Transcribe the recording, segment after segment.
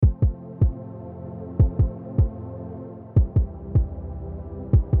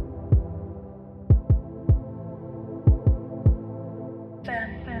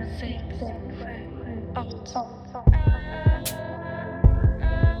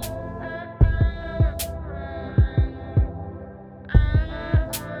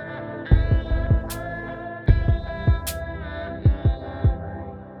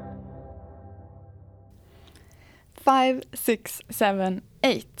5, 6, 7,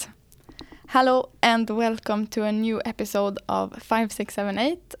 8. Hello and welcome to a new episode of 5, 6, 7,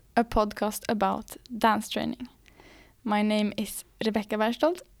 8, a podcast about dance training. My name is Rebecca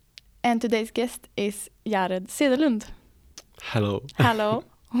Berstold and today's guest is Jared Cederlund. Hello. Hello,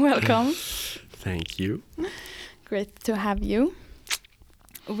 welcome. Thank you. Great to have you.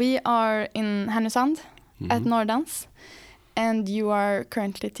 We are in Härnösand at Nordans and you are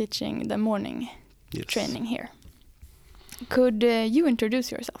currently teaching the morning training here. Could you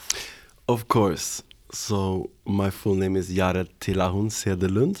introduce yourself? Of course. So my full name is Jared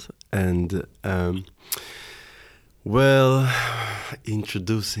Cederlund and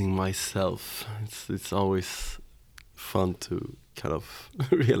introducing myself, it's always fun to kind of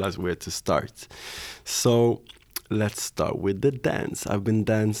realize where to start. So let's start with the dance. I've been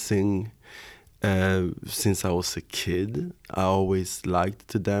dancing since I was a kid. I always liked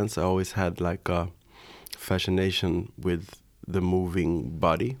to dance. I always had like a fascination with the moving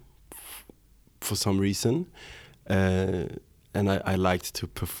body for some reason. And I liked to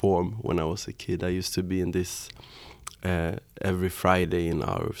perform when I was a kid. I used to be in this every Friday in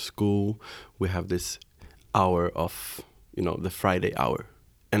our school. We have this hour of, the Friday hour.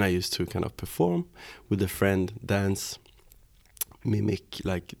 And I used to kind of perform with a friend, dance, mimic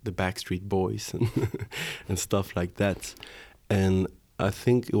like the Backstreet Boys and stuff like that. And I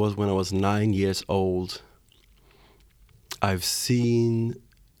think it was when I was 9 years old, I've seen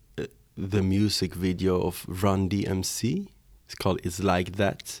the music video of Run DMC. It's called It's Like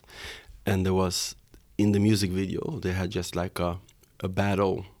That. And there was, in the music video, they had just like a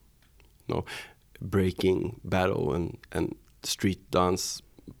battle, breaking battle and street dance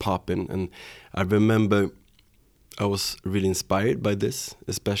popping. And I remember I was really inspired by this,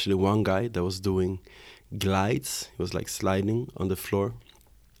 especially one guy that was doing glides. He was like sliding on the floor.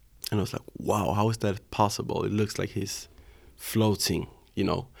 And I was like, wow, how is that possible? It looks like he's floating,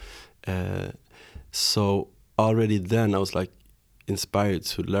 So already then I was like inspired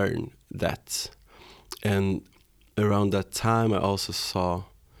to learn that. And around that time I also saw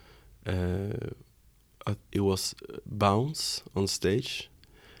it was Bounce on stage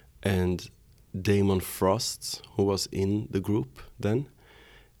and Damon Frost, who was in the group then.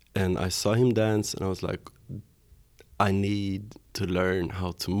 And I saw him dance and I was like, I need to learn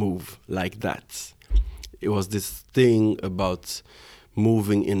how to move like that. It was this thing about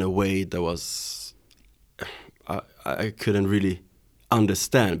moving in a way that was, I couldn't really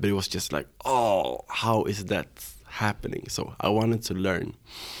understand, but it was just like, oh, how is that happening? So I wanted to learn.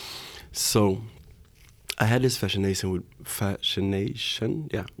 So I had this fascination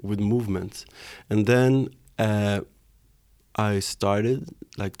with movement. And then I started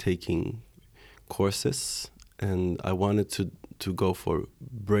like taking courses and I wanted to go for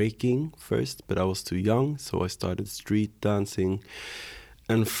breaking first, but I was too young, so I started street dancing.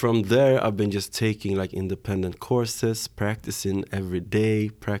 And from there, I've been just taking like independent courses, practicing every day,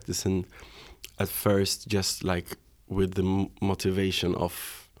 practicing at first just like with the motivation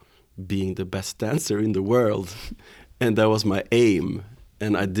of being the best dancer in the world. And that was my aim.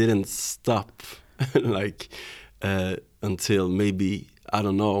 And I didn't stop like until maybe, I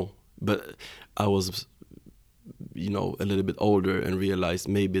don't know, but I was a little bit older and realized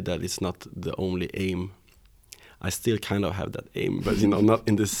maybe that it's not the only aim. I still kind of have that aim, but not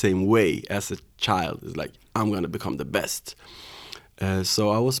in the same way as a child. It's like, I'm going to become the best. So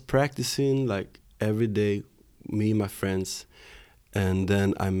I was practicing like every day, me and my friends. And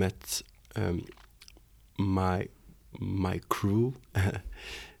then I met my crew.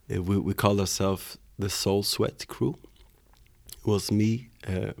 We called ourselves the Soul Sweat crew. It was me,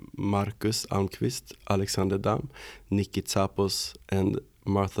 Marcus Almqvist, Alexander Dam, Nikki Tsapos, and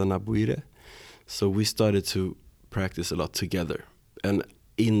Martha Nabuire. So we started to practice a lot together. And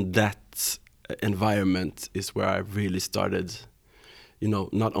in that environment is where I really started,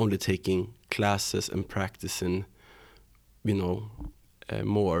 not only taking classes and practicing,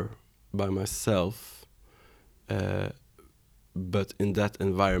 more by myself, but in that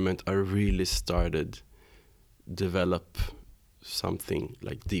environment I really started develop something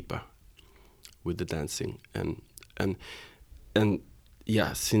like deeper with the dancing and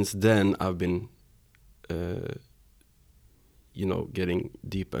yeah, since then I've been getting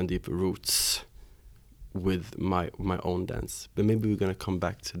deeper and deeper roots with my own dance, but maybe we're gonna come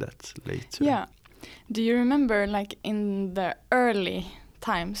back to that later. Yeah. Do you remember like in the early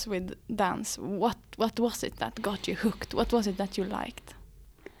times with dance, what was it that got you hooked? What was it that you liked?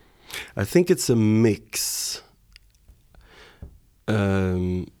 I think it's a mix.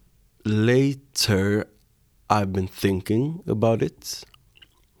 Later, I've been thinking about it,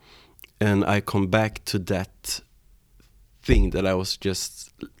 and I come back to that thing that I was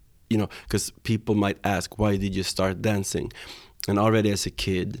just, because people might ask, why did you start dancing? And already as a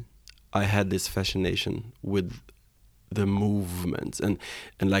kid, I had this fascination with the movements, and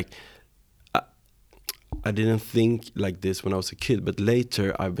like I didn't think like this when I was a kid, but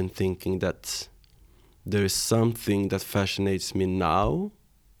later I've been thinking that there is something that fascinates me now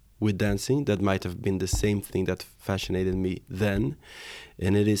with dancing that might have been the same thing that fascinated me then,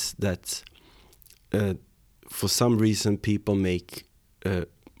 and it is that for some reason people make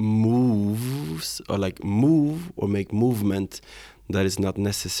moves or like move or make movement that is not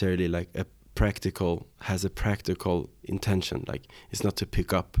necessarily like has a practical intention. Like it's not to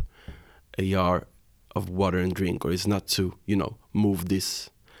pick up a jar of water and drink, or it's not to move this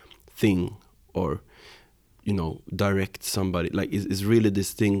thing, or direct somebody. Like it's really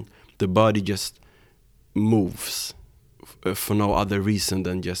this thing, the body just moves for no other reason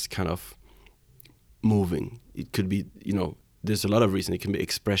than just kind of moving. It could be, there's a lot of reasons. It can be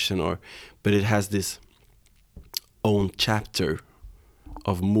expression, but it has this own chapter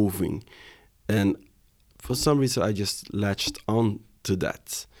of moving. And for some reason I just latched on to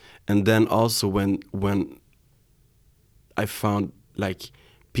that. And then also when I found like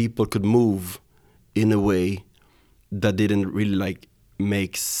people could move in a way that didn't really like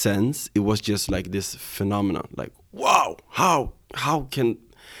make sense, it was just like this phenomenon, like, wow, how can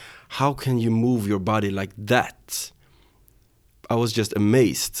you move your body like that? I was just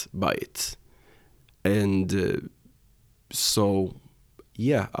amazed by it. And so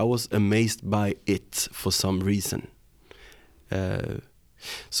yeah, I was amazed by it for some reason.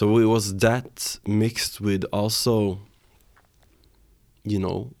 So it was that mixed with also,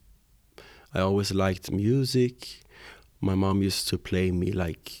 I always liked music. My mom used to play me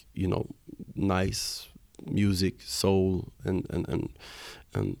like, nice music, soul and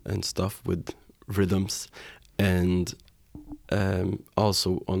stuff with rhythms. And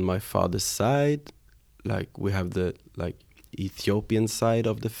also on my father's side, like we have the like Ethiopian side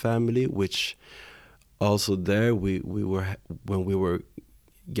of the family, which also there we were, when we were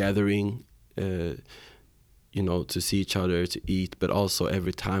gathering, to see each other, to eat, but also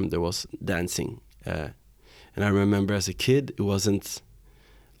every time there was dancing. And I remember as a kid, it wasn't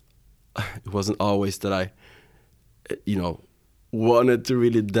always that I, wanted to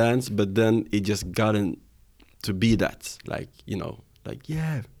really dance, but then it just gotten to be that, like,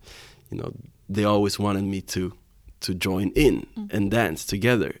 they always wanted me to join in and dance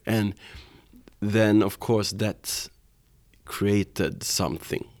together. And then of course that created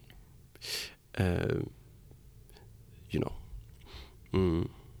something,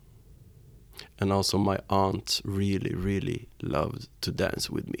 And also my aunt really, really loved to dance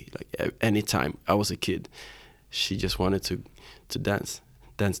with me. Like anytime I was a kid, she just wanted to dance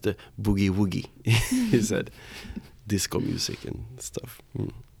the boogie woogie, he said, disco music and stuff.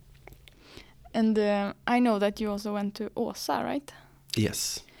 And I know that you also went to Åsa, right?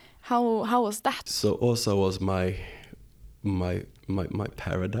 Yes. How was that? So Åsa was my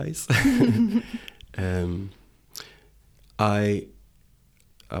paradise.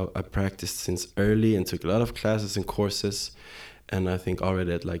 I practiced since early and took a lot of classes and courses, and I think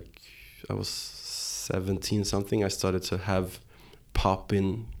already at like I was 17 something, I started to have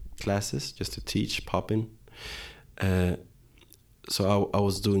pop-in classes just to teach pop-in. So I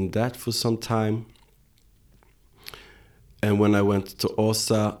was doing that for some time, and when I went to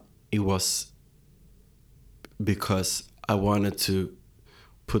Åsa, it was because I wanted to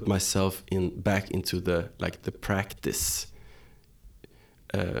put myself back into the practice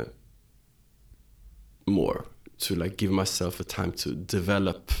more, to like give myself a time to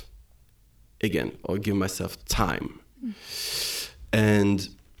develop again, or give myself time. And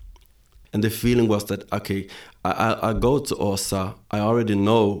the feeling was that, okay, I go to Åsa, I already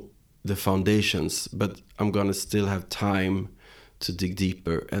know the foundations, but I'm gonna still have time to dig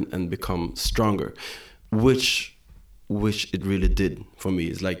deeper and become stronger, which it really did for me.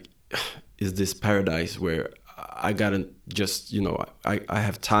 It's like, is this paradise where I gotta just, I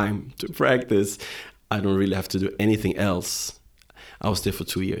have time to practice. I don't really have to do anything else. I was there for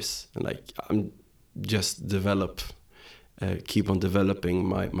 2 years, and like I'm just keep on developing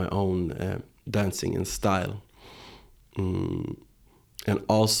my own dancing and style, and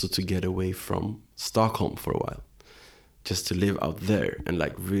also to get away from Stockholm for a while, just to live out there and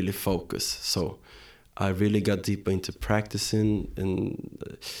like really focus. So I really got deeper into practicing, and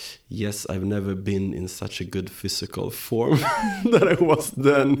yes, I've never been in such a good physical form that I was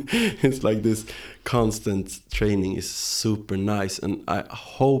then. It's like this constant training is super nice, and I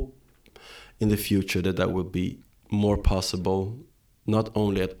hope in the future that will be more possible, not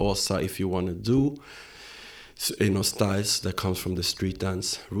only at Åsa if you want to do styles that comes from the street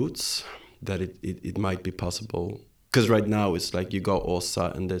dance roots, that it might be possible. Because right now it's like you go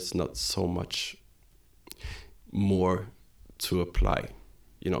Åsa and there's not so much more to apply,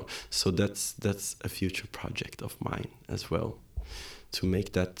 So that's a future project of mine as well, to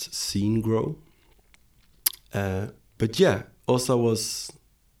make that scene grow. But yeah, Åsa was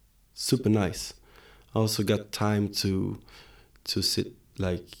super nice. I also got time to sit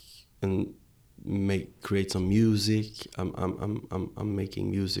and create some music. I'm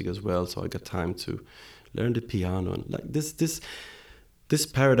making music as well, so I got time to learn the piano and this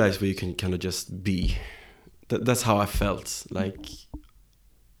paradise where you can kind of just be. That's how I felt.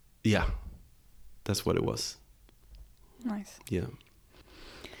 Yeah, that's what it was. Nice. Yeah.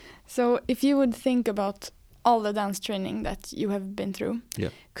 So if you would think about all the dance training that you have been through,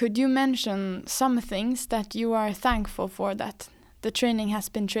 could you mention some things that you are thankful for that the training has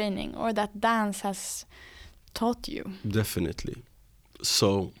been training, or that dance has taught you? Definitely.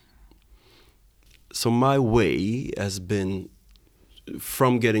 So my way has been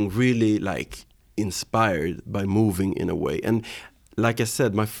from getting really inspired by moving in a way. And like I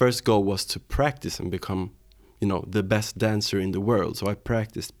said, my first goal was to practice and become, the best dancer in the world. So I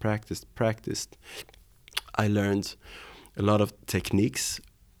practiced. I learned a lot of techniques,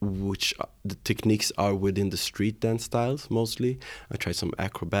 which the techniques are within the street dance styles mostly. I tried some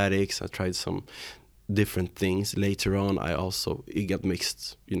acrobatics, I tried some different things. Later on, it got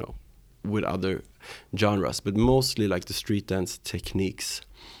mixed, with other genres, but mostly the street dance techniques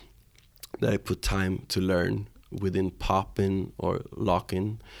that I put time to learn within popping or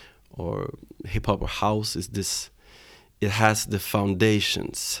locking or hip hop or house. It has the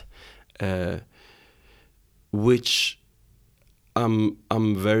foundations, which I'm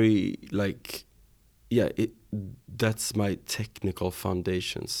very that's my technical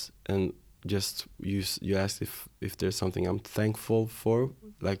foundations. And just you asked if there's something I'm thankful for,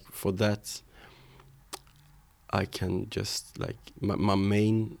 for that. I can just my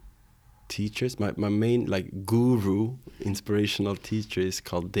main teachers, my main guru, inspirational teacher is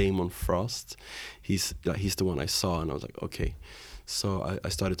called Damon Frost. He's the one I saw, and I was like, okay. So I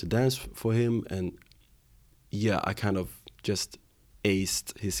started to dance for him, and yeah, I kind of just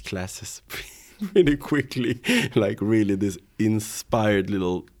aced his classes pretty quickly. Really this inspired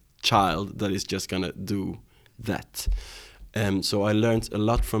little child that is just gonna do that. So I learned a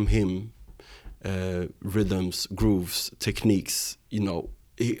lot from him, rhythms, grooves, techniques.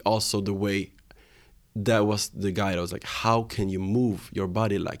 He also, the way, that was the guy that was like, how can you move your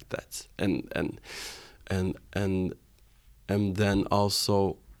body like that? And then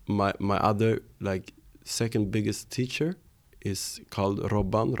also my other second biggest teacher is called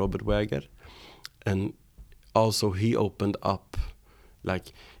Robert Wäger, and also he opened up.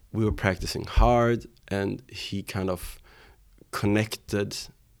 We were practicing hard, and he kind of connected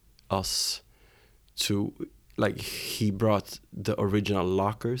us to, he brought the original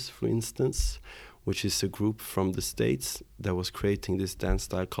Lockers, for instance, which is a group from the States that was creating this dance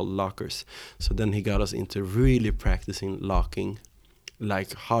style called Lockers. So then he got us into really practicing locking,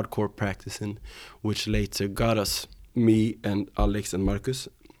 hardcore practicing, which later got us, me and Alex and Marcus,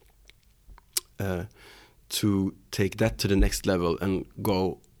 to take that to the next level and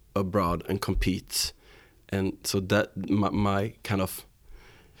go abroad and compete. And so that my kind of,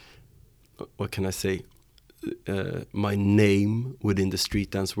 what can I say, my name within the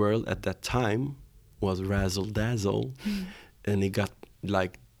street dance world at that time was Razzle Dazzle. And it got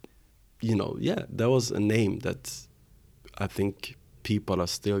that was a name that I think people are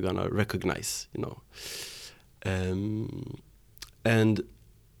still gonna recognize, and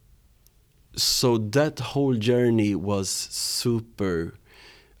so that whole journey was super.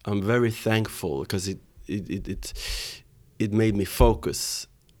 I'm very thankful because it made me focus.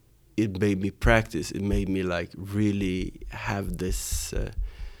 It made me practice. It made me really have this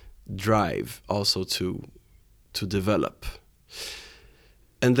drive also to develop.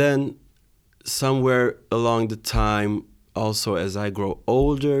 And then somewhere along the time, also as I grow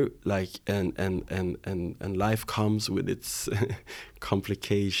older, and life comes with its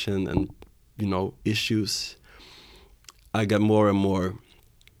complication and issues, I got more and more.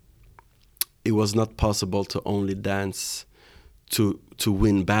 It was not possible to only dance to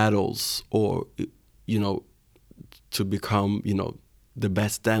win battles or to become the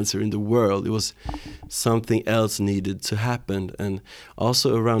best dancer in the world. It was something else needed to happen. And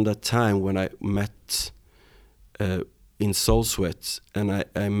also around that time when I met in Soul Sweat, and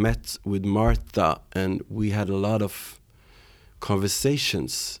I met with Martha, and we had a lot of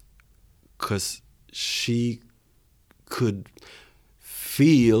conversations because she could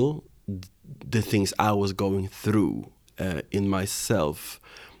feel the things I was going through in myself.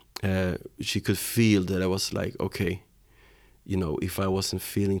 She could feel that I was like, okay, you know, if I wasn't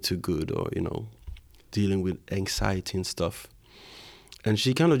feeling too good, or, you know, dealing with anxiety and stuff. And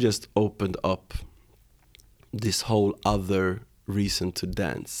she kind of just opened up this whole other reason to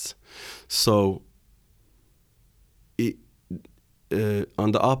dance. So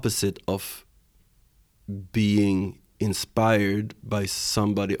on the opposite of being inspired by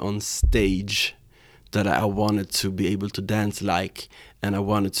somebody on stage that I wanted to be able to dance like, and I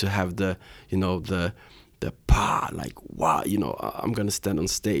wanted to have the, you know, the like, wow, you know, I'm gonna stand on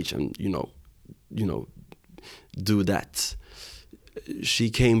stage and, you know, do that. She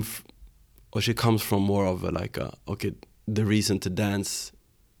comes from more of a like a, okay, the reason to dance,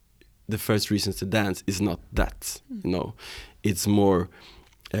 the first reason to dance is not that, you know, it's more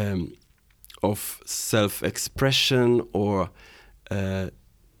of self-expression, or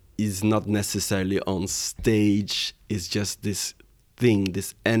is not necessarily on stage. It's just this thing,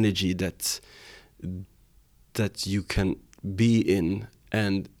 this energy that you can be in,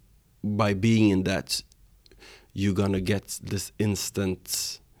 and by being in that, you're gonna get this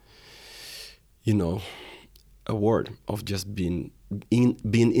instant, you know, award of just being in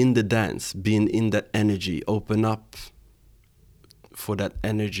the dance, being in that energy, open up for that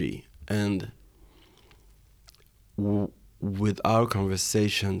energy. And with our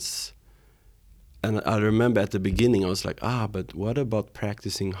conversations, and I remember at the beginning I was like, but what about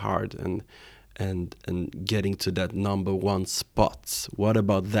practicing hard and getting to that number one spot? What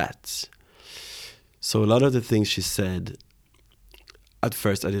about that? So a lot of the things she said, at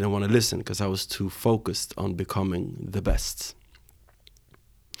first I didn't want to listen because I was too focused on becoming the best.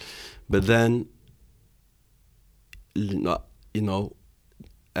 But then, you know,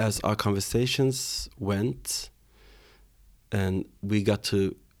 as our conversations went, and we got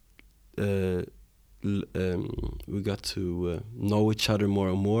to know each other more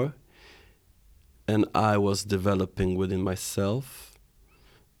and more, and I was developing within myself,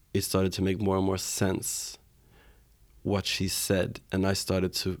 it started to make more and more sense what she said, and I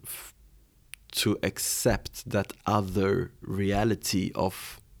started to accept that other reality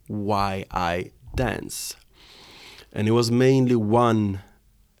of why I dance. And it was mainly one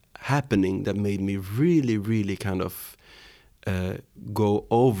happening that made me really, really kind of go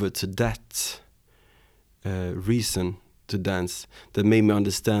over to that reason to dance, that made me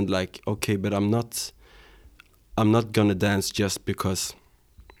understand, like, okay, but I'm not gonna dance just because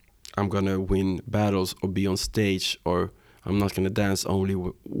I'm gonna win battles or be on stage, or I'm not gonna dance only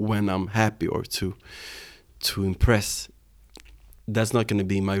when I'm happy or to impress. That's not gonna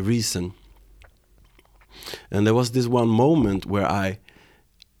be my reason. And there was this one moment where I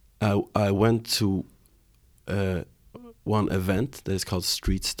went to one event that is called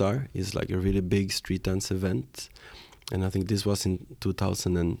Street Star. It's like a really big street dance event, and I think this was in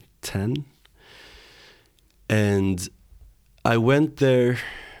 2010. And I went there,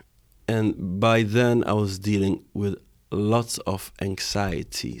 and by then I was dealing with lots of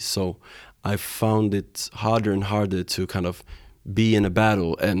anxiety. So I found it harder and harder to kind of be in a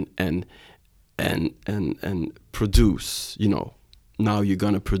battle and produce, you know. Now you're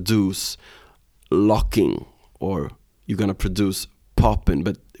gonna produce locking, or you're gonna produce popping,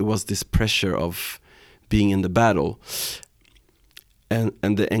 but it was this pressure of being in the battle, and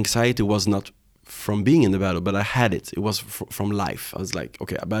the anxiety was not from being in the battle, but I had it. It was from life. I was like,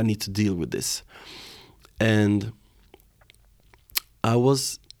 okay, but I need to deal with this. And I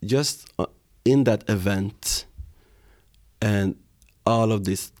was just in that event, and all of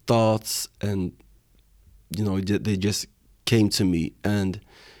these thoughts, and, you know, they just came to me, and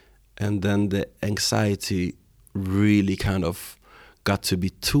then the anxiety really kind of got to be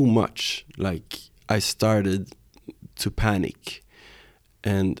too much. Like, I started to panic,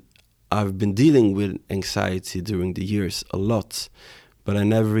 and I've been dealing with anxiety during the years a lot, but I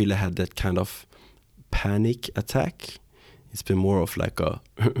never really had that kind of panic attack. It's been more of like a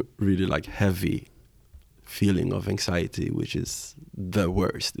really like heavy feeling of anxiety, which is the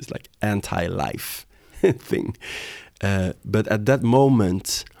worst. It's like anti-life thing. But at that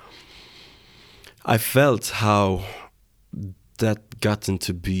moment, I felt how that gotten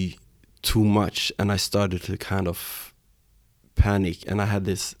to be too much, and I started to kind of panic, and I had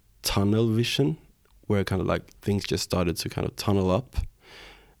this tunnel vision where kind of like things just started to kind of tunnel up,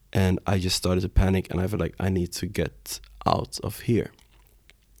 and I just started to panic, and I felt like I need to get out of here.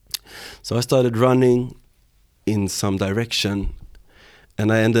 So I started running in some direction,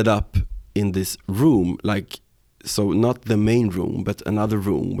 and I ended up in this room, like so not the main room, but another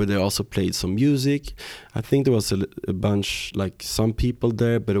room where they also played some music. I think there was a bunch, like some people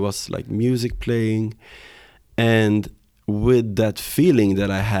there, but it was like music playing. And with that feeling that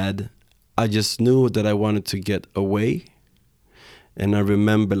I had, I just knew that I wanted to get away. And I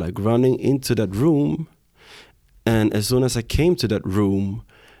remember like running into that room. And as soon as I came to that room,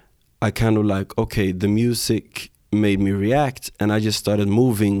 I kind of like, okay, the music made me react, and I just started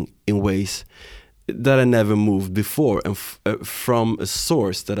moving in ways that I never moved before, and from a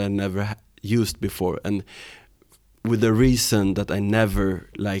source that I never used before, and with a reason that I never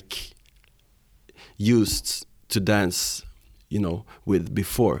like used to dance, with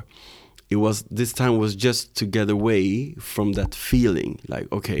before. It was, this time was just to get away from that feeling,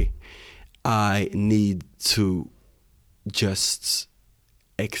 like, okay, I need to just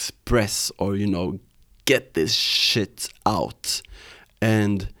express or get this shit out.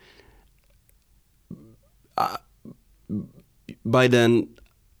 And by then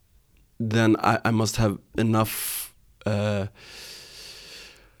I must have enough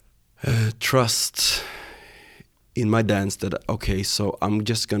trust in my dance that, okay, so I'm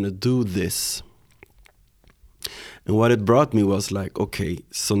just gonna do this. And what it brought me was like, okay,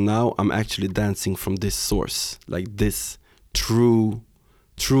 so now I'm actually dancing from this source, like this true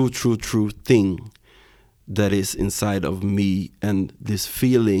thing that is inside of me, and these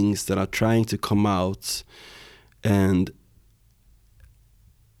feelings that are trying to come out, and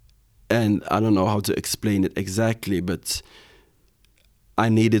I don't know how to explain it exactly, but I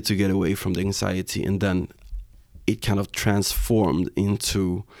needed to get away from the anxiety, and then it kind of transformed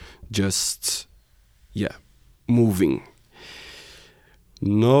into just, moving.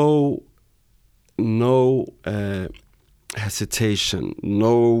 No hesitation,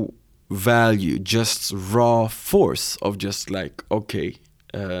 no value, just raw force of just like, okay,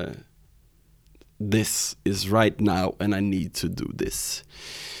 this is right now and I need to do this.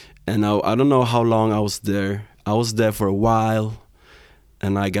 And I don't know how long I was there. I was there for a while,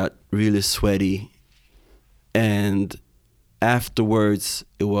 and I got really sweaty. And afterwards,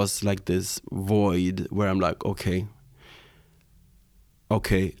 it was like this void where I'm like, okay,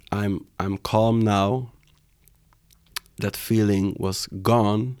 I'm calm now. That feeling was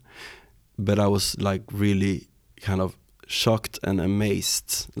gone, but I was like really kind of shocked and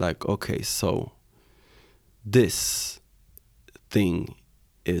amazed. Like, okay, so this thing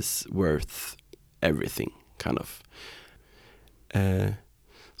is worth everything, kind of.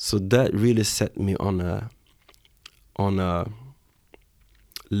 So that really set me on a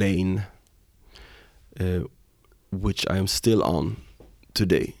lane, which I am still on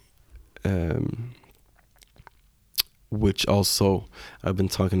today. Which also I've been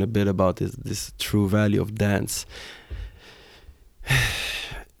talking a bit about this true value of dance.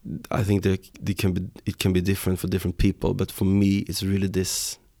 I think that it can be different for different people, but for me it's really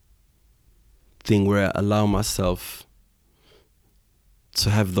this thing where I allow myself to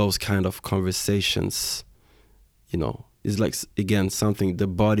have those kind of conversations. It's like, again, something the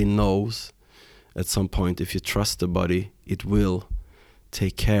body knows at some point. If you trust the body, it will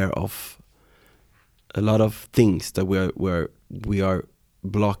take care of a lot of things that we are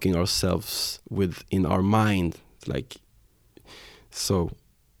blocking ourselves with in our mind. Like, so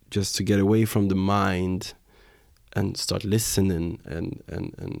just to get away from the mind and start listening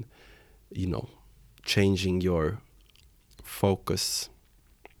and changing your focus.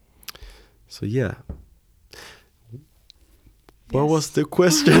 So yeah. What was the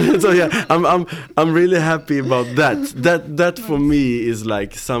question? So yeah, I'm really happy about that. That for me is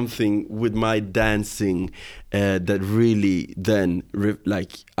like something with my dancing that really then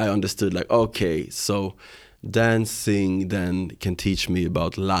like I understood, like, okay, so dancing then can teach me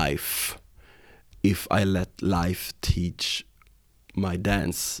about life if I let life teach my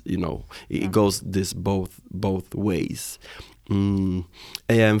dance. It goes this both ways. And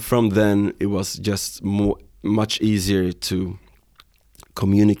from then it was just much easier to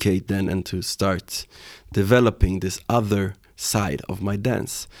communicate then and to start developing this other side of my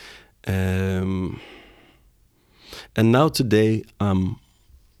dance. And now today I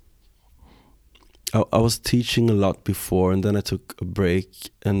was teaching a lot before, and then I took a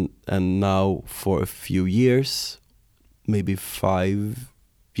break, and now for a few years, maybe 5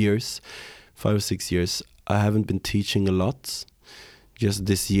 or 6 years, I haven't been teaching a lot. Just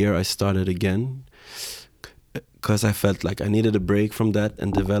this year I started again, because I felt like I needed a break from that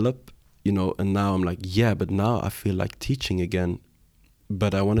and develop, and now I'm like, but now I feel like teaching again,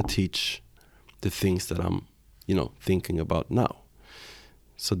 but I want to teach the things that I'm, thinking about now.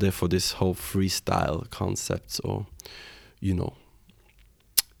 So therefore this whole freestyle concept, or,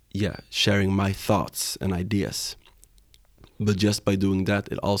 sharing my thoughts and ideas. But just by doing that,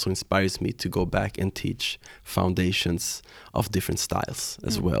 it also inspires me to go back and teach foundations of different styles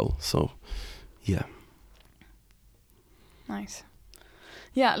as well. So, yeah. Nice.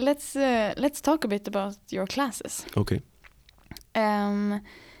 Yeah, let's talk a bit about your classes. Okay. I'm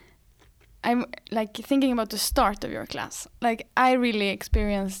like thinking about the start of your class. Like I really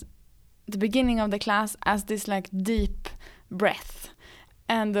experienced the beginning of the class as this like deep breath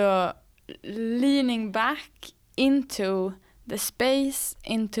and leaning back into the space,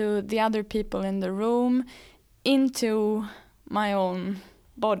 into the other people in the room, into my own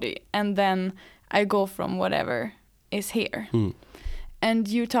body, and then I go from whatever is here. And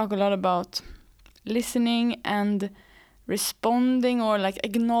you talk a lot about listening and responding, or like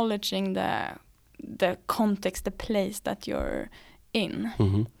acknowledging the context, the place that you're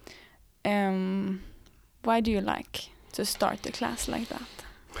in. Why do you like to start the class like that?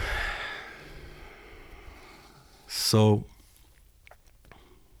 So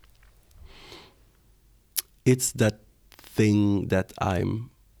it's that thing that I'm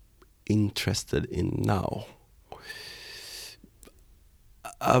interested in now.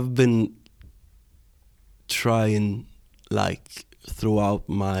 I've been trying, like, throughout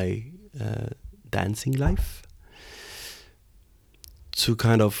my dancing life to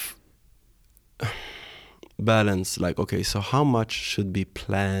kind of balance, like, okay, so how much should be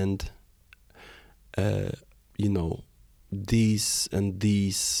planned, these and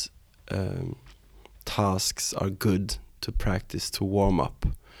these tasks are good to practice, to warm up,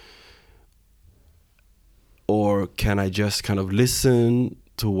 or can I just kind of listen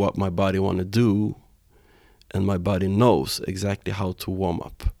to what my body want to do, and my body knows exactly how to warm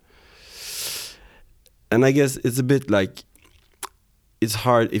up. And I guess it's a bit like, it's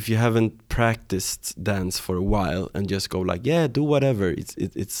hard if you haven't practiced dance for a while and just go like, yeah, do whatever.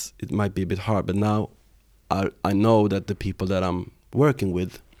 It might be a bit hard, but now I know that the people that I'm working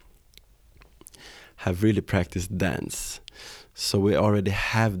with have really practiced dance, so we already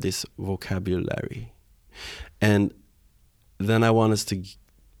have this vocabulary, and then I want us to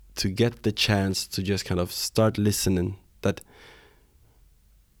get the chance to just kind of start listening, that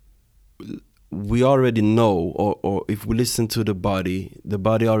we already know, or if we listen to the body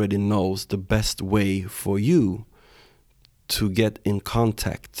already knows the best way for you to get in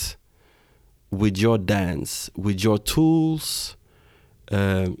contact with your dance, with your tools,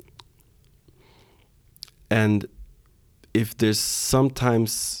 and if there's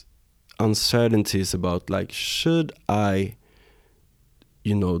sometimes uncertainties about, like, should I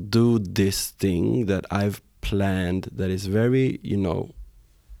do this thing that I've planned that is very,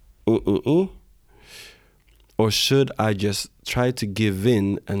 or should I just try to give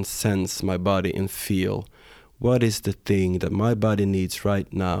in and sense my body and feel what is the thing that my body needs right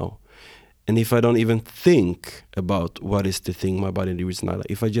now? And if I don't even think about what is the thing my body needs now,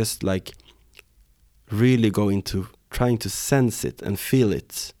 if I just like really go into trying to sense it and feel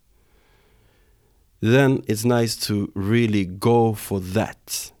it, then it's nice to really go for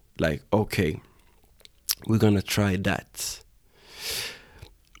that. Like, okay, we're gonna try that.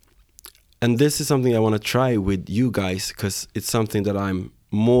 And this is something I want to try with you guys, because it's something that I'm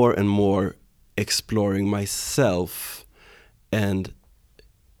more and more exploring myself, and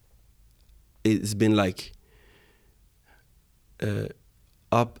it's been like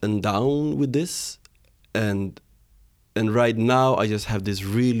up and down with this, and right now I just have this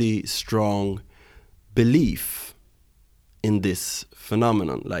really strong belief in this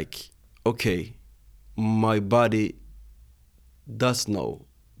phenomenon. Like, okay, my body does know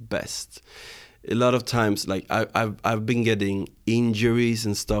best. A lot of times, like, I've been getting injuries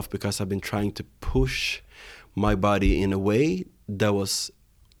and stuff because I've been trying to push my body in a way that was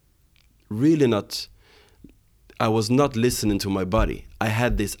really not, I was not listening to my body. I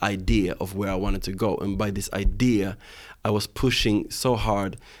had this idea of where I wanted to go, and by this idea I was pushing so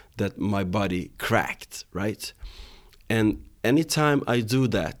hard that my body cracked, right? And anytime I do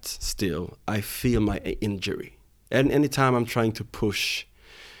that, still I feel my injury. And anytime I'm trying to push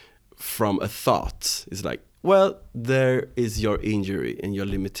from a thought, it's like, well, there is your injury and your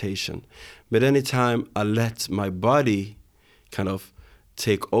limitation. But anytime I let my body kind of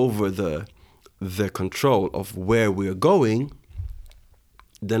take over the control of where we're going,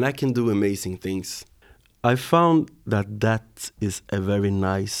 then I can do amazing things. I found that is a very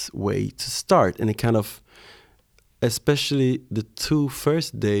nice way to start, and it kind of, especially the 2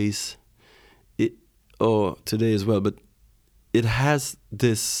 first days, or today as well, but it has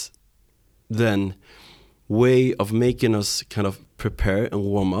this then way of making us kind of prepare and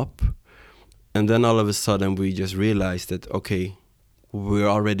warm up, and then all of a sudden we just realize that, okay, we're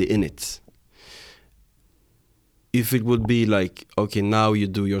already in it. If it would be like, okay, now you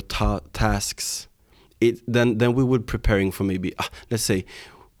do your tasks, then we would preparing for maybe, let's say,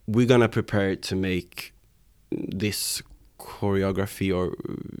 we're gonna prepare to make this choreography or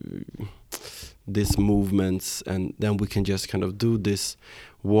these movements, and then we can just kind of do this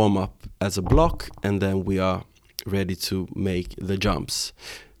warm up as a block, and then we are ready to make the jumps.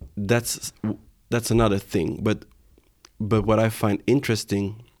 That's another thing. But what I find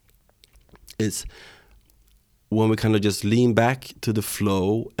interesting is when we kind of just lean back to the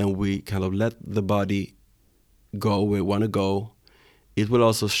flow and we kind of let the body go where we want to go, it will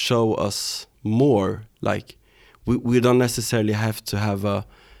also show us more. Like we don't necessarily have to have a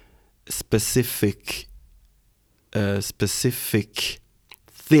specific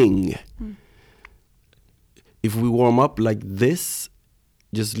thing. If we warm up like this,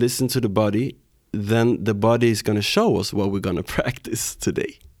 just listen to the body, then the body is going to show us what we're going to practice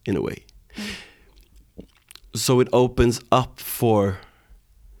today, in a way. So it opens up for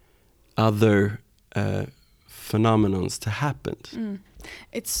other phenomenons to happen.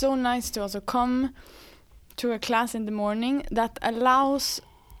 It's so nice to also come to a class in the morning that allows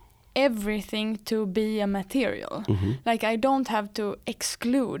everything to be a material. Like I don't have to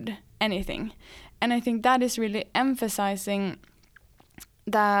exclude anything. And I think that is really emphasizing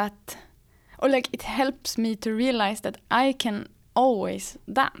that, or like it helps me to realize that I can always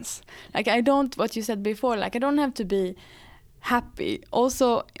dance. Like I don't, what you said before, like I don't have to be happy.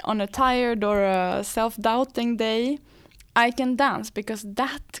 Also on a tired or a self-doubting day, I can dance because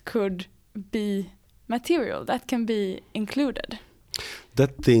that could be material, that can be included.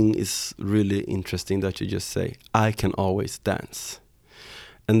 That thing is really interesting that you just say, I can always dance.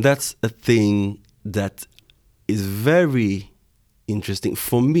 And that's a thing that is very interesting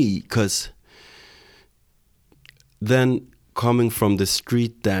for me, because then coming from the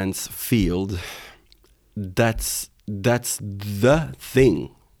street dance field, that's the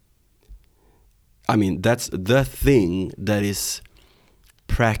thing. I mean, that's the thing that is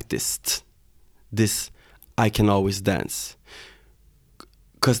practiced. This I can always dance.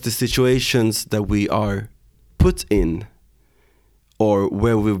 Because the situations that we are put in, or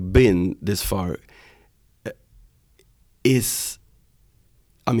where we've been this far, is,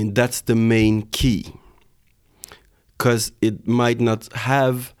 I mean, that's the main key. Because it might not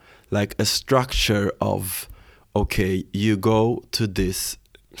have like a structure of, okay, you go to this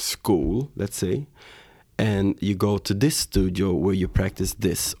school, let's say, and you go to this studio where you practice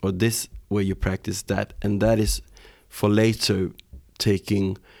this, or this where you practice that, and that is for later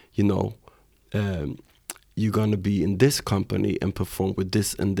taking, you're gonna be in this company and perform with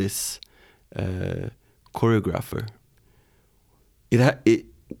this and this choreographer. It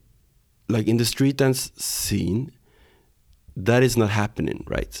like in the street dance scene, that is not happening,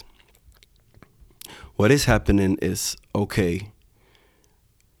 right? What is happening is, okay,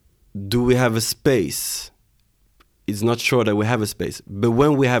 do we have a space? It's not sure that we have a space, but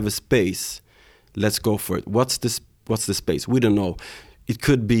when we have a space, let's go for it. What's the space? We don't know. It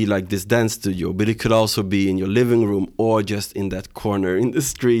could be like this dance studio, but it could also be in your living room, or just in that corner in the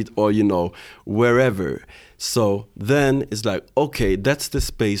street, or wherever. So then it's like, okay, that's the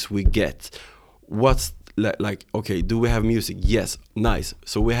space we get. What's like, okay, do we have music? Yes, nice.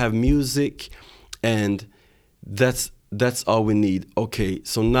 So we have music, and that's all we need. Okay,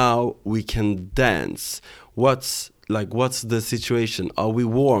 so now we can dance. What's the situation? Are we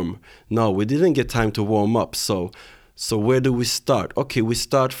warm? No, we didn't get time to warm up. So where do we start? Okay, we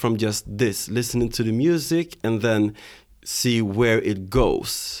start from just this, listening to the music, and then see where it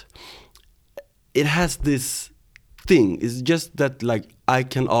goes. It has this thing. It's just that, like, I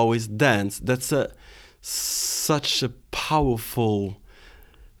can always dance. That's such a powerful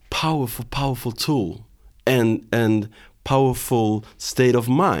tool and powerful state of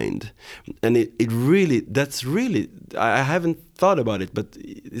mind. And that's really, I haven't thought about it, but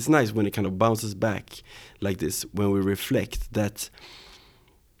it's nice when it kind of bounces back like this, when we reflect. That's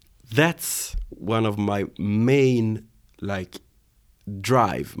one of my main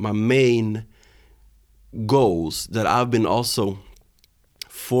drive, my main goals that I've been also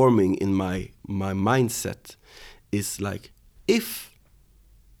forming in my mindset, is like, if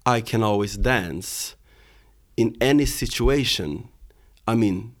I can always dance in any situation, I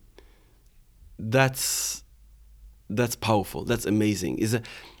mean, that's powerful. That's amazing. Is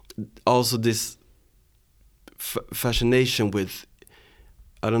also this fascination with,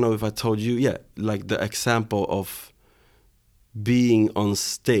 I don't know if I told you, like the example of being on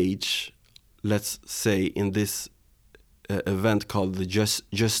stage, let's say in this event called the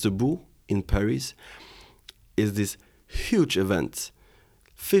Just Debout in Paris, is this huge event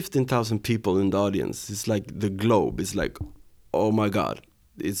 15,000 people in the audience. It's like the globe. It's like, oh my God,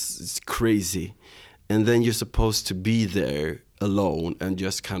 it's crazy. And then you're supposed to be there alone and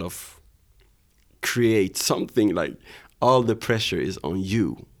just kind of create something, like all the pressure is on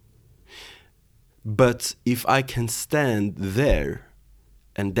you. But if I can stand there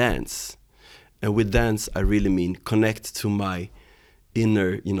and dance, and with dance I really mean connect to my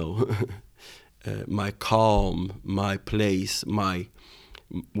inner, my calm, my place,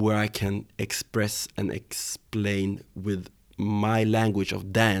 where I can express and explain with my language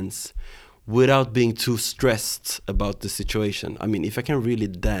of dance without being too stressed about the situation. I mean, if I can really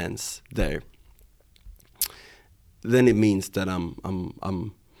dance there, then it means that I'm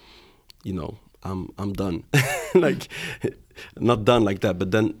done. Like, not done like that,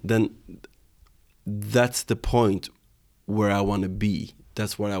 but then that's the point where I want to be.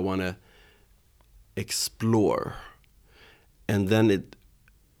 That's what I want to explore. And then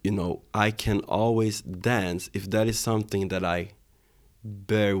I can always dance if that is something that I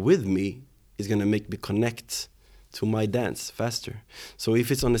bear with me, is going to make me connect to my dance faster. So if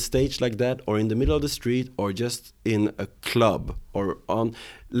it's on a stage like that, or in the middle of the street, or just in a club, or on,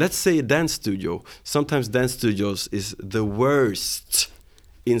 let's say, a dance studio. Sometimes dance studios is the worst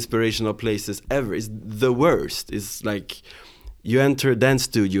inspirational places ever. It's the worst. It's like you enter a dance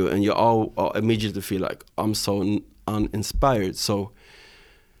studio and you all immediately feel like, I'm so uninspired. So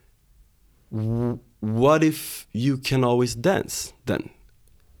what if you can always dance then?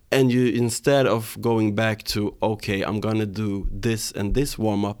 And you, instead of going back to, okay, I'm gonna do this and this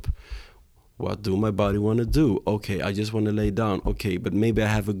warm up, what do my body wanna do? Okay, I just wanna lay down. Okay, but maybe I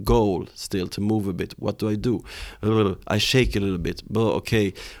have a goal still to move a bit. What do I do? I shake a little bit. But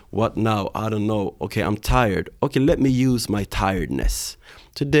okay, what now? I don't know. Okay, I'm tired. Okay, let me use my tiredness.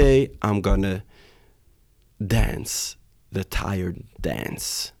 Today, I'm gonna dance the tired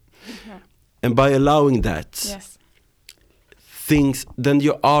dance. Mm-hmm. And by allowing that, yes, then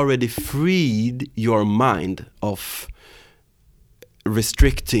you already freed your mind of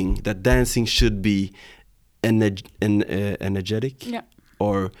restricting that dancing should be energetic, yeah,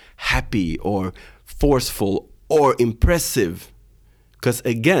 or happy, or forceful, or impressive. Because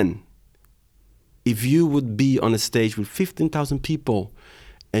again, if you would be on a stage with 15,000 people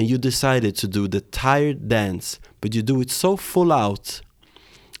and you decided to do the tired dance, but you do it so full out,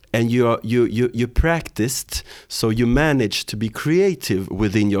 and you practiced, so you managed to be creative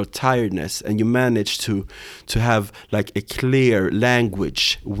within your tiredness, and you managed to have like a clear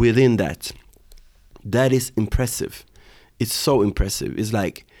language within that. That is impressive. It's so impressive. It's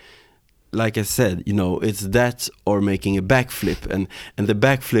like I said, it's that or making a backflip, and the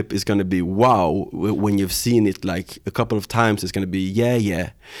backflip is gonna be wow when you've seen it like a couple of times. It's gonna be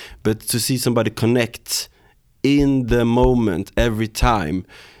yeah, but to see somebody connect in the moment every time.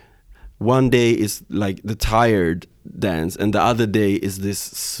 One day is like the tired dance, and the other day is this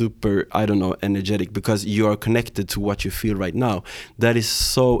super, energetic, because you are connected to what you feel right now. That is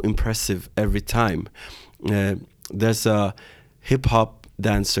so impressive every time. There's a hip-hop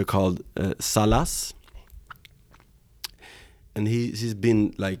dancer called Salas, and he's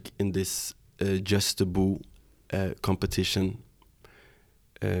been like in this Just Debout competition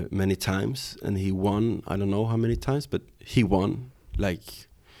many times, and he won. I don't know how many times, but he won, like.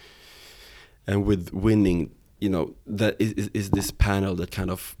 And with winning, that is this panel that kind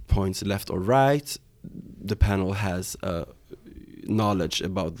of points left or right. The panel has knowledge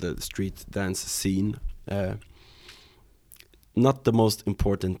about the street dance scene. Not the most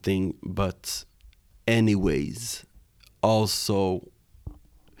important thing, but anyways, also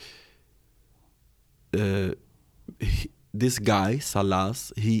this guy,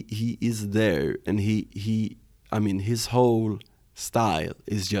 Salas, he is there, and his whole style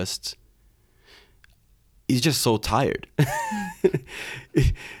is just... He's just so tired.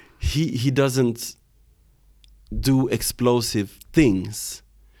 He doesn't do explosive things,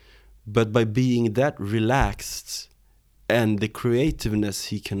 but by being that relaxed, and the creativeness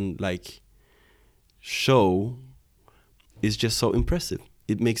he can like show is just so impressive.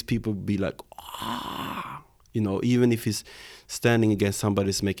 It makes people be like, even if he's standing against somebody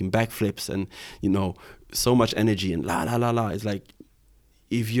who's making backflips and so much energy and la la la la. It's like,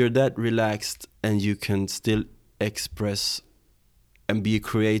 if you're that relaxed and you can still express and be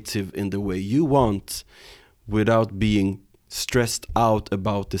creative in the way you want without being stressed out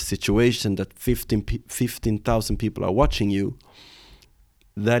about the situation that 15,000 people are watching you,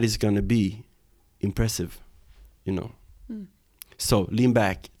 that is going to be impressive, So lean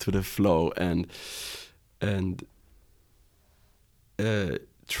back to the flow and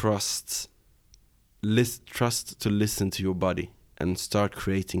trust to listen to your body. and start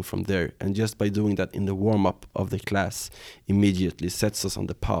creating from there. And just by doing that in the warm-up of the class immediately sets us on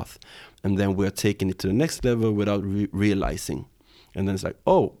the path. And then we're taking it to the next level without realizing. And then it's like,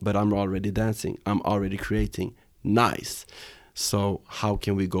 oh, but I'm already dancing. I'm already creating. Nice. So how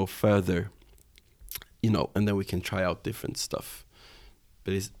can we go further? And then we can try out different stuff.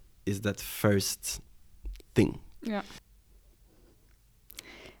 But is that first thing. Yeah.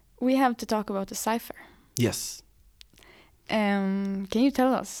 We have to talk about the cipher. Yes. Can you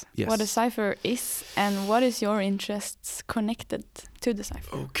tell us what a Yes. cipher is and what is your interests connected to the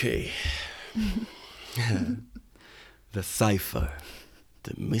cipher? Okay. The cipher.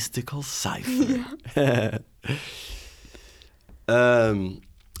 The mystical cipher.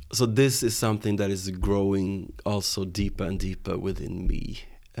 So this is something that is growing also deeper and deeper within me.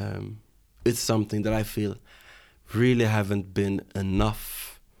 It's something that I feel really haven't been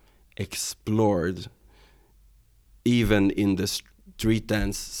enough explored, even in the street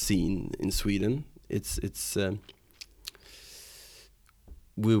dance scene in Sweden.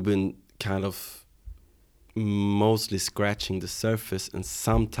 We've been kind of mostly scratching the surface, and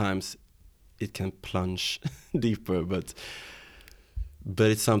sometimes it can plunge deeper, but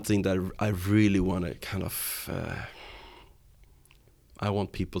it's something that I really want to kind of I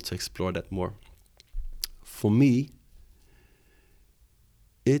want people to explore that more. For me,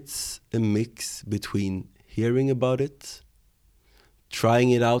 it's a mix between hearing about it,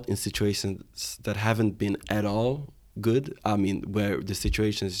 trying it out in situations that haven't been at all good. I mean, where the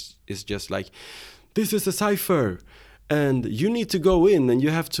situation is just like, this is a cipher, and you need to go in and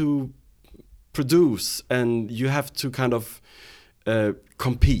you have to produce and you have to kind of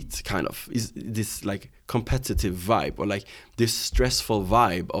compete, kind of. Is this like competitive vibe, or like this stressful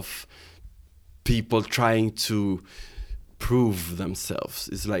vibe of people trying to prove themselves?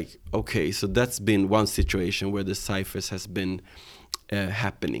 It's like, okay, so that's been one situation where the ciphers has been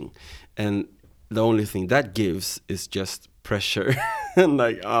happening, and the only thing that gives is just pressure and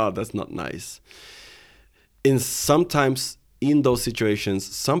like, that's not nice. Sometimes in those situations,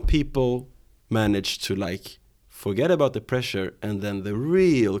 some people manage to like forget about the pressure, and then the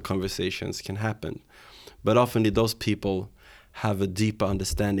real conversations can happen. But often those people have a deeper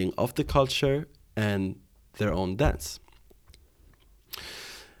understanding of the culture and their own dance.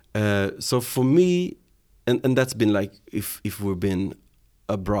 So for me, and that's been like, if we've been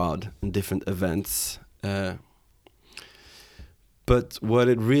abroad in different events, but what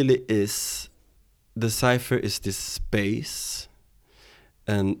it really is, the cipher is this space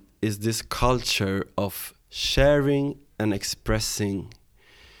and is this culture of sharing and expressing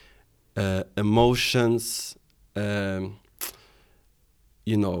emotions, and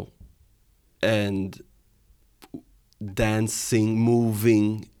dancing,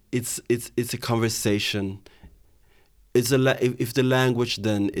 moving. It's a conversation. If the language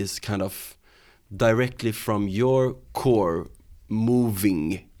then is kind of directly from your core,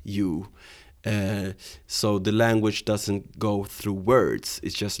 moving you. So the language doesn't go through words.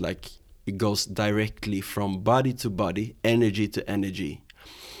 It's just like it goes directly from body to body, energy to energy.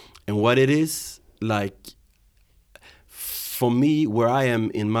 And what it is, like, for me, where I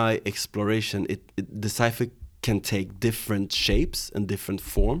am in my exploration, the cipher can take different shapes and different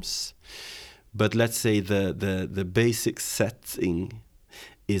forms. But let's say the basic setting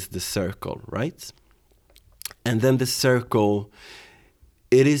is the circle, right? And then the circle,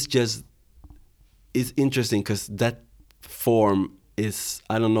 it's interesting because that form is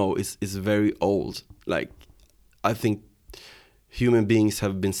very old. Like, I think human beings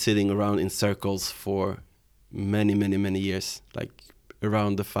have been sitting around in circles for many, many, many years, like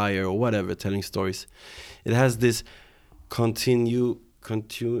around the fire or whatever, telling stories. It has this continuity.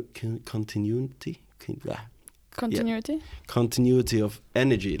 Continuity? Continuity of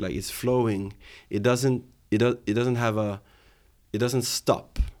energy, like it's flowing. It doesn't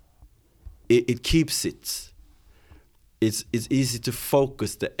stop. It keeps it. It's easy to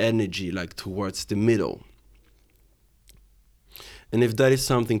focus the energy like towards the middle. And if that is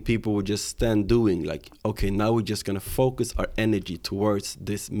something people would just stand doing, like, okay, now we're just gonna focus our energy towards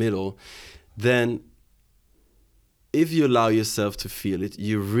this middle, then if you allow yourself to feel it,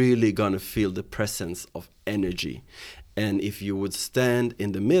 you're really gonna feel the presence of energy. And if you would stand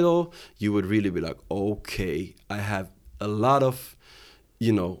in the middle, you would really be like, okay, I have a lot of,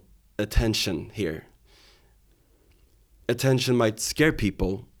 attention here. Attention might scare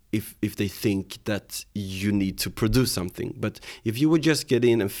people if they think that you need to produce something. But if you would just get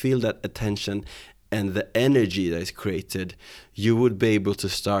in and feel that attention and the energy that is created, you would be able to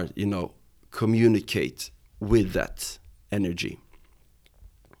start, communicate with that energy.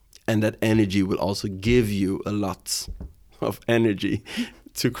 And that energy will also give you a lot of energy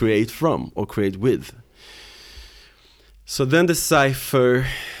to create from or create with. So then the cipher,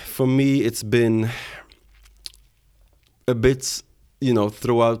 for me, it's been a bit,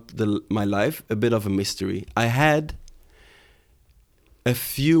 throughout my life, a bit of a mystery. I had a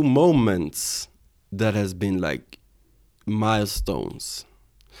few moments that has been like milestones.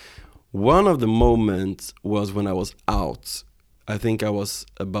 One of the moments was when I was out. I think I was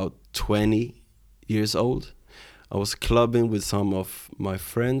about 20 years old. I was clubbing with some of my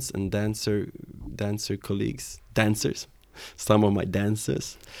friends and dancer colleagues, dancers, some of my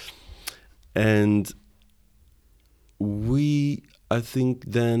dancers. And I think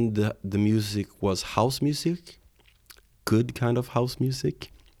then the music was house music, good kind of house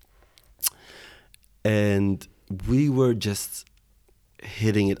music. And we were just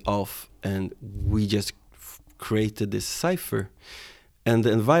hitting it off, and we just created this cipher. And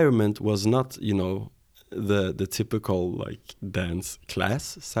the environment was not, the typical like dance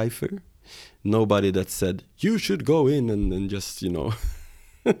class cipher. Nobody that said you should go in and just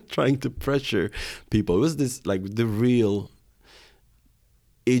trying to pressure people. It was this like the real.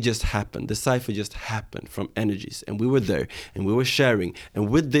 It just happened. The cipher just happened from energies, and we were there and we were sharing. And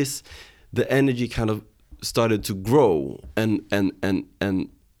with this, the energy kind of started to grow, and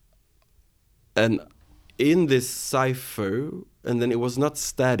in this cipher, and then it was not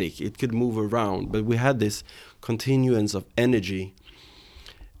static, it could move around, but we had this continuance of energy.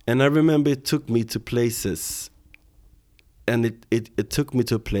 And I remember it took me to places, and it took me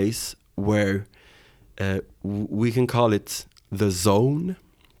to a place where we can call it the zone.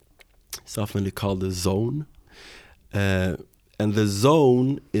 It's often called the zone, and the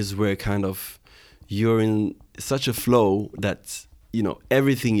zone is where kind of you're in such a flow that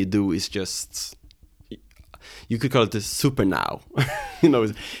everything you do is just, you could call it the super now. You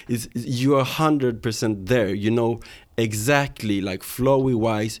are 100% there. Exactly, like flowy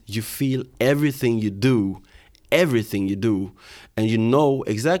wise, you feel everything you do, and you know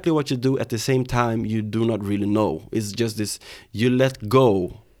exactly what you do. At the same time, you do not really know. It's just this, you let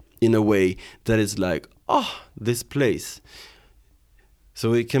go in a way that is like, this place.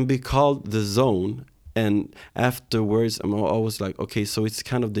 So it can be called the zone. And afterwards, I'm always like, okay, so it's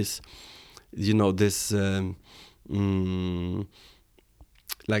kind of this, this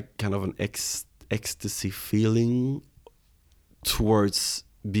like kind of an ecstasy feeling towards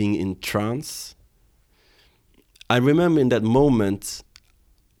being in trance. I remember in that moment,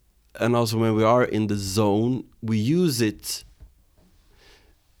 and also when we are in the zone, we use it.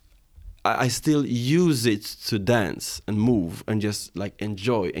 I still use it to dance and move and just like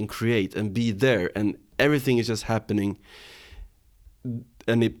enjoy and create and be there, and everything is just happening,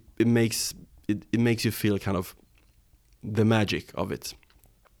 and it makes you feel kind of the magic of it.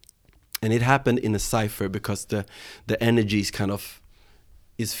 And it happened in a cipher because the energies kind of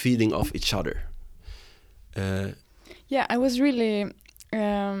is feeding off each other. Yeah, I was really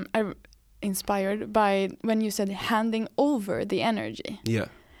inspired by when you said handing over the energy. Yeah.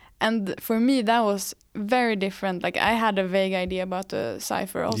 And for me, that was very different. Like, I had a vague idea about the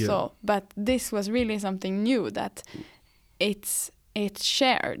cipher also, but this was really something new, that it's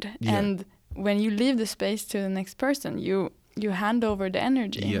shared. Yeah. And when you leave the space to the next person, you hand over the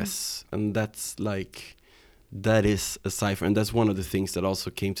energy. Yes, and that is a cipher, and that's one of the things that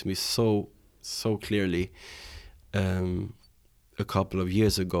also came to me so clearly a couple of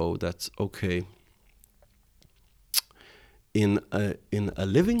years ago. That's okay. In a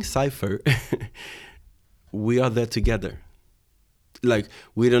living cipher, we are there together. Like,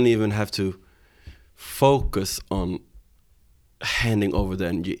 we don't even have to focus on handing over the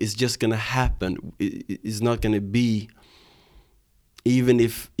energy. It's just gonna happen. It's not gonna be, even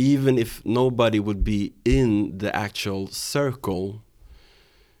if nobody would be in the actual circle,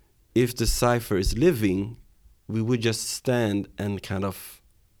 if the cipher is living, we would just stand and kind of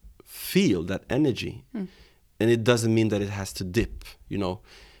feel that energy. And it doesn't mean that it has to dip,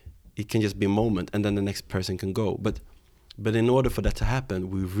 It can just be a moment, and then the next person can go. But in order for that to happen,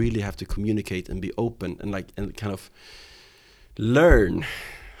 we really have to communicate and be open and kind of learn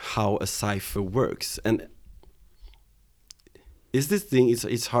how a cipher works. And is this thing?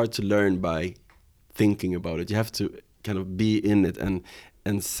 It's hard to learn by thinking about it. You have to kind of be in it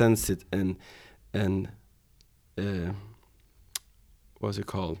and sense it and what's it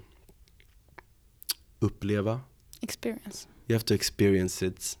called? Uppleva. Experience. You have to experience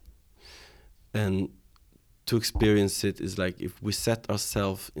it, and to experience it is like if we set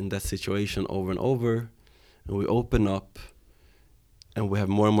ourselves in that situation over and over, and we open up, and we have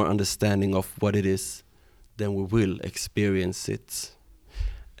more and more understanding of what it is, then we will experience it.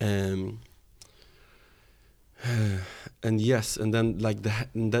 And yes, and then like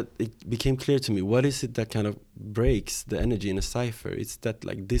that it became clear to me, what is it that kind of breaks the energy in a cipher? It's that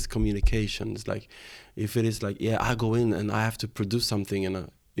like this communication. It's like, if it is like, yeah, I go in and I have to produce something,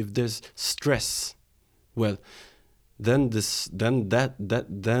 and if there's stress, well, then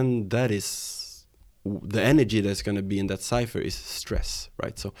that is the energy that's going to be in that cipher is stress,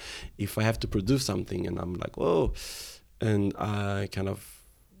 right? So if I have to produce something and I'm like, whoa, and I kind of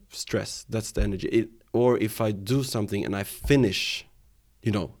stress, that's the energy. Or if I do something and I finish,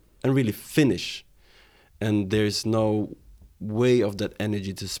 and really finish, and there's no way of that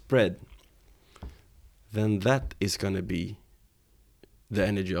energy to spread, then that is going to be the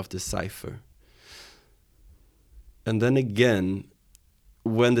energy of the cipher. And then again,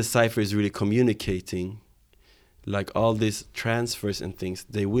 when the cipher is really communicating, like all these transfers and things,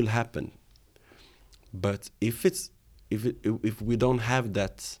 they will happen. But if we don't have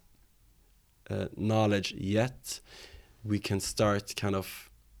that knowledge yet, we can start kind of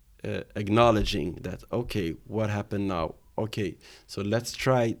acknowledging that, okay, what happened now? Okay, so let's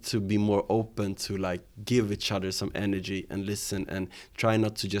try to be more open to like give each other some energy and listen, and try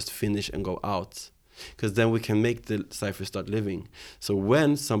not to just finish and go out, because then we can make the cipher start living. So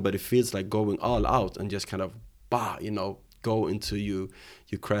when somebody feels like going all out and just kind of go into you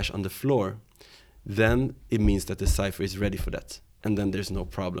crash on the floor, then it means that the cipher is ready for that, and then there's no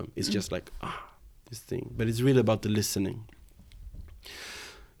problem. It's just like this thing, but it's really about the listening.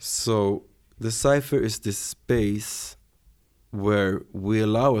 So the cipher is this space where we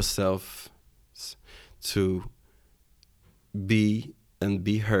allow ourselves to be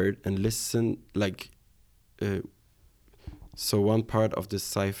heard and listen. Like, so one part of the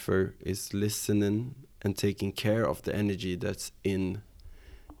cipher is listening and taking care of the energy that's in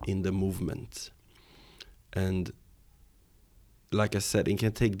the movement. And like I said, it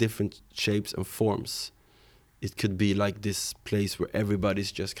can take different shapes and forms. It could be like this place where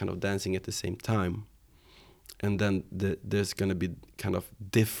everybody's just kind of dancing at the same time. And then there's going to be kind of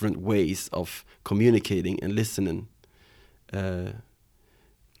different ways of communicating and listening. But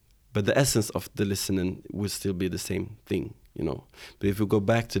the essence of the listening will still be the same thing, But if we go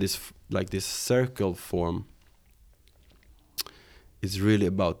back to this, like this circle form, it's really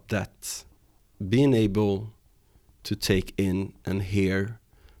about that. Being able to take in and hear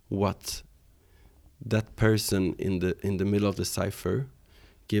what that person in the middle of the cipher,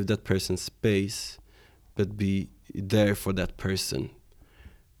 give that person space, but be there for that person.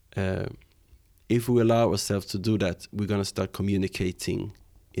 If we allow ourselves to do that, we're gonna start communicating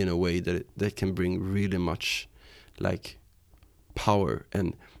in a way that can bring really much like power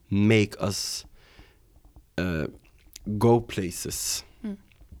and make us go places.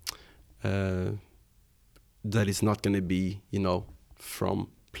 That is not going to be, from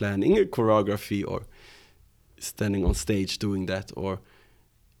planning a choreography or standing on stage doing that, or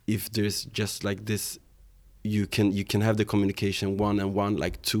if there's just like this, you can have the communication one-on-one,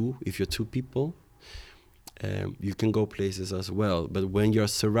 like two, if you're two people, you can go places as well. But when you're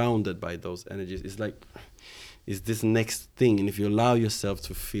surrounded by those energies, it's this next thing, and if you allow yourself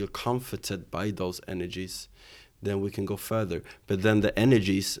to feel comforted by those energies, then we can go further. But then the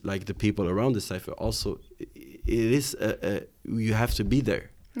energies, like the people around the cipher, also, it is you have to be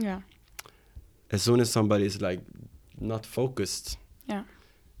there. Yeah. As soon as somebody is like not focused, yeah,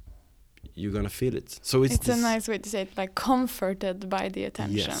 you're gonna feel it. So it's a nice way to say it, like comforted by the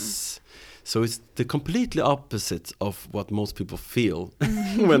attention. Yes. So it's the completely opposite of what most people feel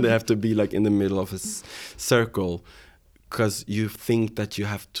when they have to be like in the middle of a circle, because you think that you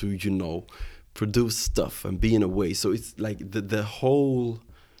have to, produce stuff and be in a way. So it's like the whole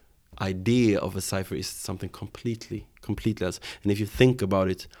idea of a cipher is something completely else. And if you think about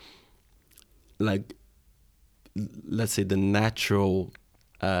it, like, let's say the natural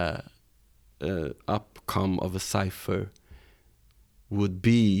outcome of a cipher would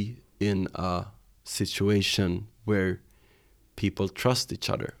be in a situation where people trust each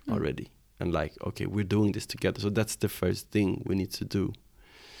other already, and like, okay, we're doing this together. So that's the first thing we need to do.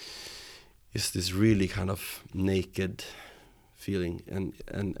 Is this really kind of naked feeling, and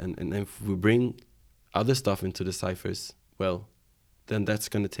if we bring other stuff into the ciphers, well, then that's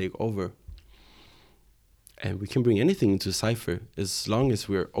going to take over. And we can bring anything into a cipher as long as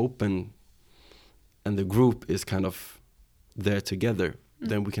we're open and the group is kind of there together.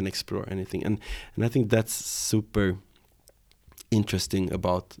 Then we can explore anything. And I think that's super interesting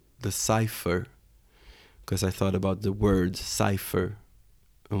about the cipher, because I thought about the word cipher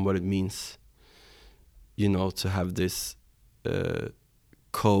and what it means, to have this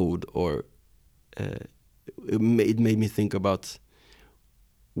code, or it made me think about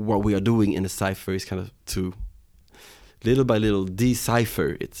what we are doing in a cipher is kind of to little by little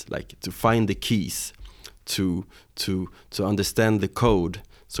decipher it, like to find the keys, to understand the code,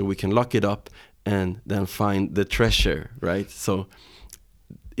 so we can lock it up and then find the treasure, right? So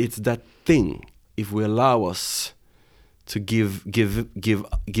it's that thing. If we allow us to give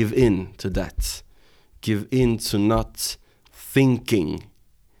in to that, give in to not thinking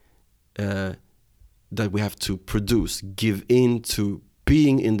that we have to produce, give in to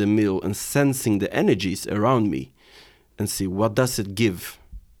being in the middle and sensing the energies around me, and see what does it give,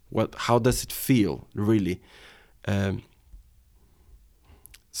 how does it feel really.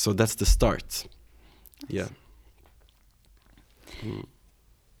 So that's the start. Yeah.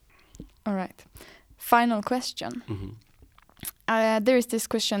 All right. Final question. There is this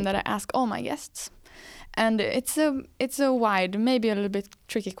question that I ask all my guests, and it's a wide, maybe a little bit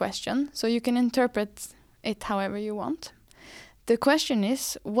tricky question, so you can interpret it however you want. The question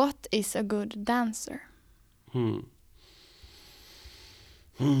is, what is a good dancer?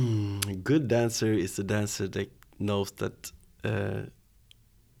 A good dancer is a dancer that knows that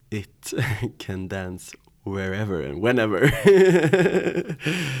it can dance wherever and whenever.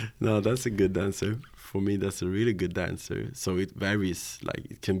 No, that's a good dancer. For me, that's a really good dancer. So it varies. Like,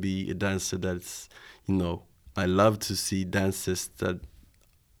 it can be a dancer that's, I love to see dancers that,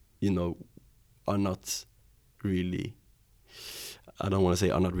 are not really, I don't want to say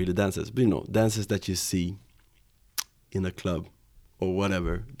are not really dancers, but dancers that you see in a club or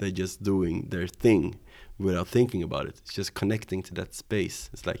whatever. They're just doing their thing without thinking about it. It's just connecting to that space.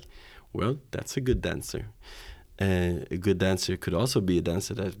 It's like, well, that's a good dancer. A good dancer could also be a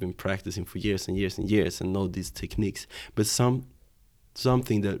dancer that has been practicing for years and years and years and know these techniques. But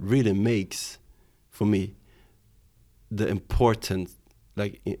something that really makes, for me,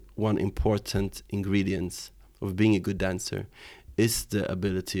 one important ingredient of being a good dancer is the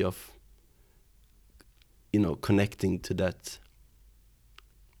ability of, connecting to that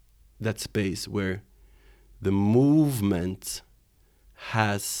space where the movement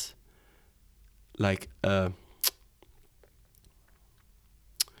has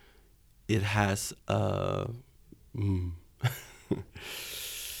it has oh,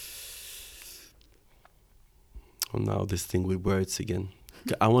 now this thing with words again.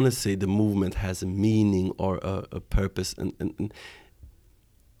 I want to say the movement has a meaning or a purpose, and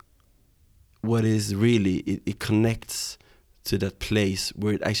what is really, it connects to that place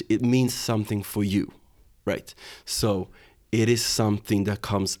where it means something for you, right? So it is something that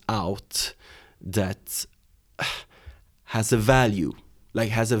comes out that has a value,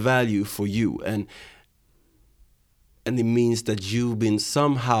 has a value for you, and it means that you've been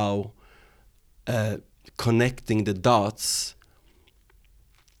somehow connecting the dots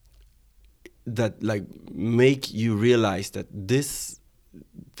that make you realize that this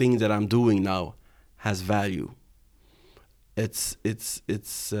thing that I'm doing now has value. It's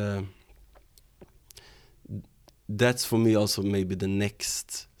that's for me also maybe the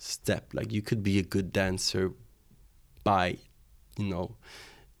next step. You could be a good dancer by,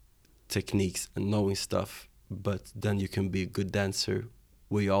 techniques and knowing stuff, but then you can be a good dancer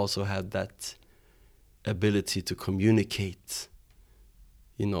where you also have that ability to communicate,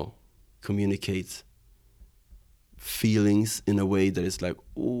 communicate feelings in a way that is like,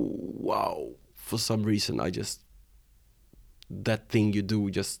 oh, wow, for some reason that thing you do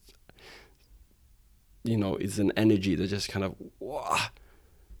just, is an energy that just kind of, wow,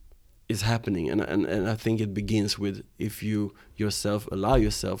 is happening. And I think it begins with, if you yourself allow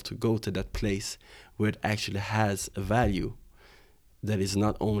yourself to go to that place where it actually has a value, that is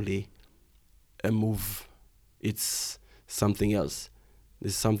not only a move, it's something else.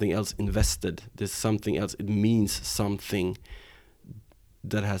 There's something else invested. There's something else. It means something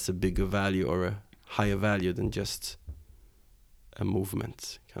that has a bigger value or a higher value than just a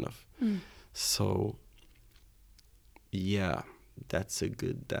movement, kind of. So, yeah, that's a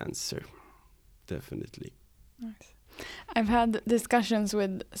good dancer, definitely. Nice. I've had discussions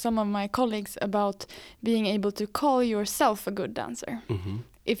with some of my colleagues about being able to call yourself a good dancer. Mm-hmm.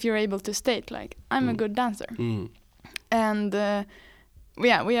 If you're able to state, I'm a good dancer. And we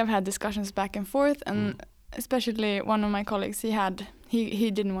have had discussions back and forth, and especially one of my colleagues,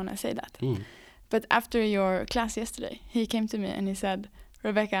 he didn't want to say that. But after your class yesterday, he came to me and he said,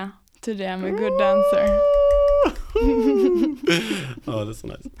 Rebecca, today I'm a good dancer. Oh, that's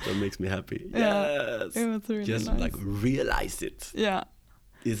nice. That makes me happy. Yeah, yes. it was really just nice. Realize it. Yeah.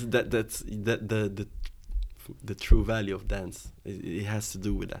 Is that's the true value of dance. It has to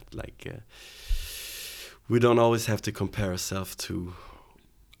do with that. We don't always have to compare ourselves to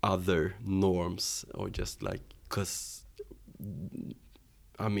other norms, or just because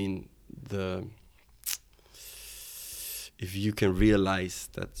if you can realize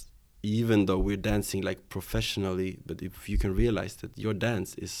that even though we're dancing like professionally, but if you can realize that your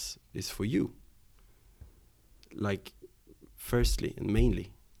dance is for you, like firstly and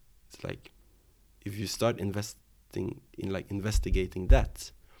mainly, it's like if you start investing in like investigating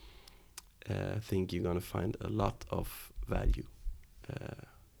that, I think you're gonna find a lot of value.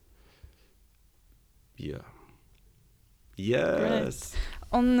 Yeah. Yes. Great.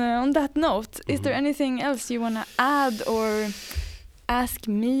 On that note, is there anything else you want to add or ask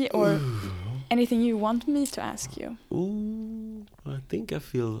me, or anything you want me to ask you? Ooh, I think I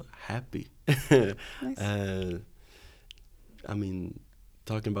feel happy. Nice. I mean,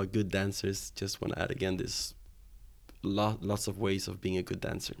 talking about good dancers, just want to add again, there's lots of ways of being a good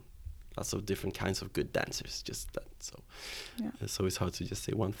dancer. Lots of different kinds of good dancers, just that. So, so it's hard to just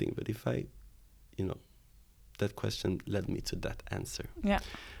say one thing. But if I, that question led me to that answer. Yeah.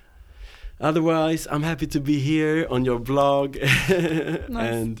 Otherwise, I'm happy to be here on your blog. Nice.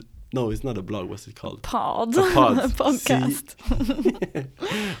 And no, it's not a blog. What's it called? Pod. A pod. A podcast.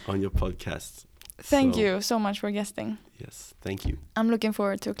 On your podcast. Thank you so much for guesting. Yes, thank you. I'm looking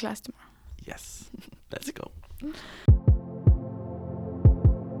forward to a class tomorrow. Yes, let's go.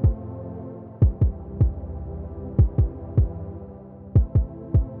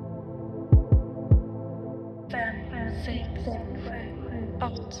 Fem, sex, sju,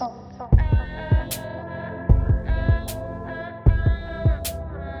 åtta.